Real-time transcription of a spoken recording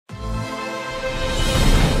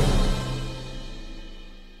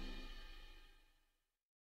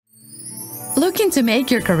Looking to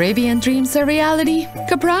make your Caribbean dreams a reality?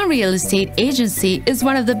 Capron Real Estate Agency is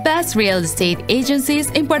one of the best real estate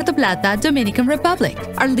agencies in Puerto Plata, Dominican Republic.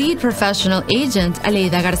 Our lead professional agent,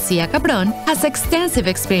 Aleida Garcia Capron, has extensive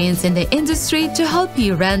experience in the industry to help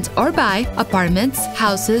you rent or buy apartments,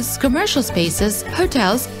 houses, commercial spaces,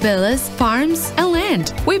 hotels, villas, farms, and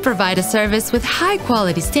land. We provide a service with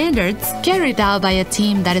high-quality standards carried out by a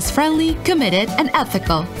team that is friendly, committed, and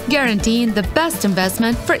ethical, guaranteeing the best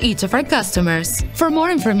investment for each of our customers. For more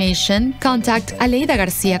information, contact Aleida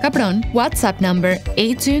Garcia Capron, WhatsApp number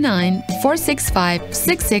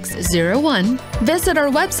 829-465-6601. Visit our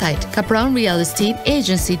website,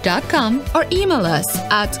 capronrealestateagency.com, or email us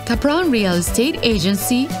at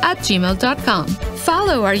capronrealestateagency@gmail.com.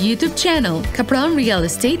 Follow our YouTube channel, Capron Real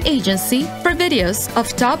Estate Agency, for videos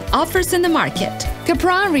of top offers in the market.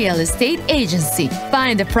 Capron Real Estate Agency.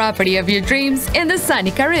 Find the property of your dreams in the sunny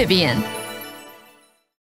Caribbean.